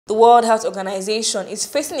The World Health Organization is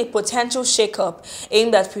facing a potential shake-up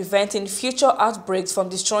aimed at preventing future outbreaks from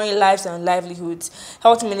destroying lives and livelihoods.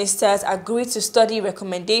 Health ministers agreed to study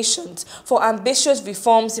recommendations for ambitious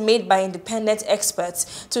reforms made by independent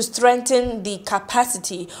experts to strengthen the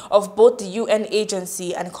capacity of both the UN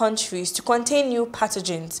agency and countries to contain new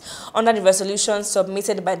pathogens. Under the resolution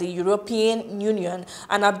submitted by the European Union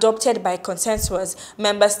and adopted by consensus,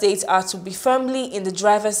 member states are to be firmly in the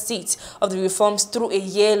driver's seat of the reforms through a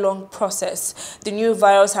year-long process. The new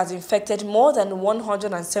virus has infected more than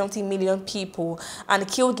 170 million people and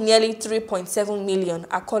killed nearly 3.7 million,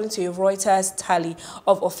 according to a Reuters tally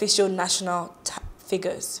of official national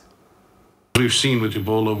figures. We've seen with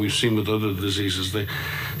Ebola, we've seen with other diseases,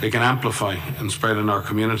 they can amplify and spread in our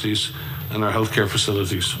communities and our healthcare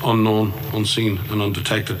facilities, unknown, unseen and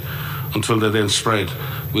undetected, until they then spread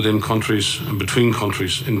within countries and between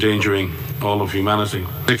countries, endangering all of humanity.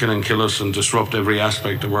 They can kill us and disrupt every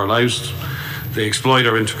aspect of our lives. They exploit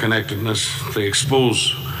our interconnectedness. They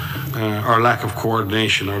expose our lack of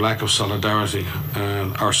coordination, our lack of solidarity,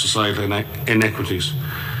 our societal inequities.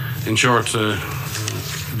 In short, the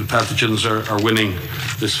pathogens are winning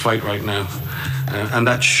this fight right now. And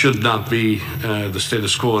that should not be the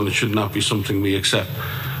status quo, and it should not be something we accept.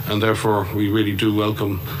 And therefore, we really do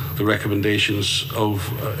welcome the recommendations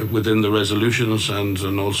of within the resolutions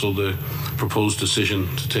and also the proposed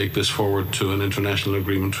decision to take this forward to an international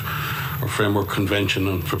agreement or framework convention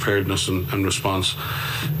on preparedness and response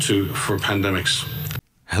for pandemics.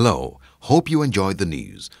 Hello. Hope you enjoyed the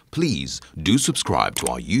news. Please do subscribe to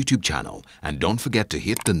our YouTube channel and don't forget to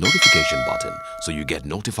hit the notification button so you get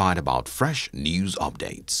notified about fresh news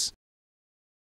updates.